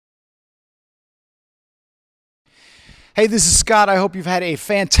Hey, this is Scott. I hope you've had a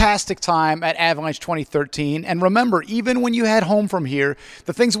fantastic time at Avalanche 2013. And remember, even when you head home from here,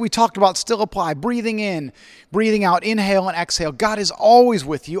 the things that we talked about still apply. Breathing in, breathing out, inhale and exhale. God is always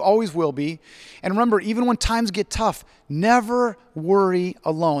with you, always will be. And remember, even when times get tough, never worry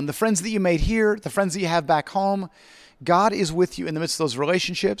alone. The friends that you made here, the friends that you have back home, God is with you in the midst of those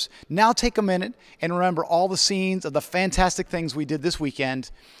relationships. Now take a minute and remember all the scenes of the fantastic things we did this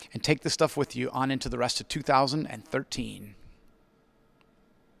weekend and take this stuff with you on into the rest of 2013.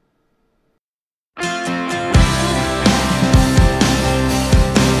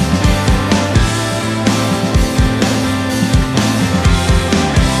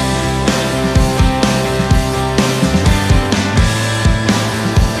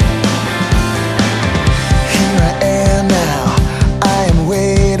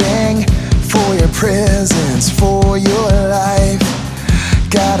 Presence for your life,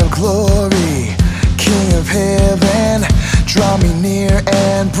 God of glory, King of heaven, draw me near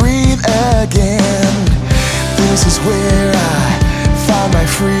and breathe again. This is where I find my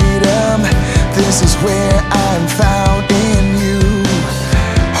freedom. This is where I'm found in you.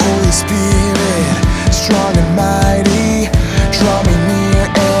 Holy Spirit, strong and mighty, draw me near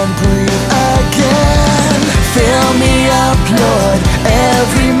and breathe again. Fill me up, Lord,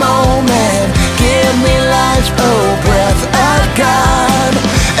 every moment. Give me life, oh breath of God.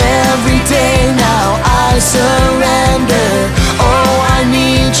 Every day now I surrender. Oh, I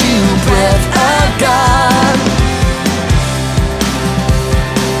need you, breath of God.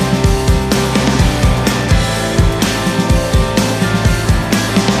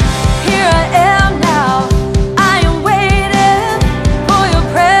 Here I am now, I am waiting for your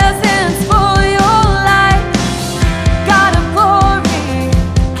presence, for your light. God of glory,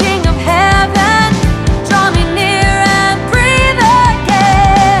 King of heaven, draw me near and breathe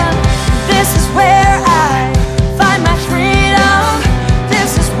again. This is where I find my freedom.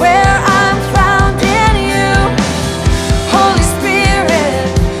 This is where I'm found in you. Holy Spirit,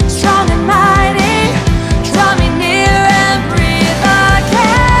 strong and mighty, draw me near and breathe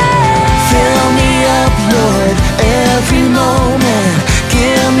again. Fill me up, Lord, every moment.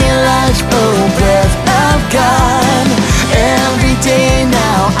 Give me life, oh breath of God. Every day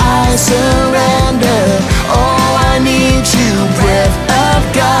now I surrender. Oh, I need you, breath of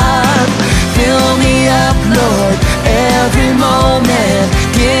God. Fill me up, Lord, every moment.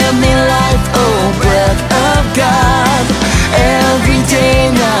 Give me life, oh breath of God. Every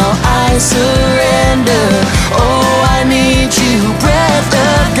day now I surrender. Oh, I need you, breath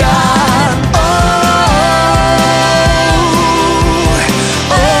of God.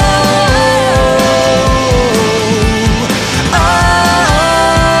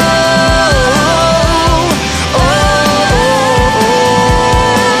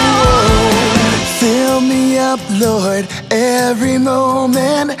 Lord, every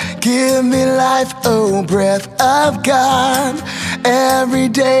moment, give me life, oh breath of God. Every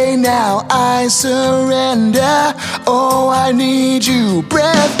day now I surrender. Oh, I need you,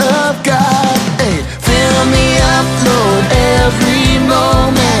 breath of God. Hey, fill me up, Lord, every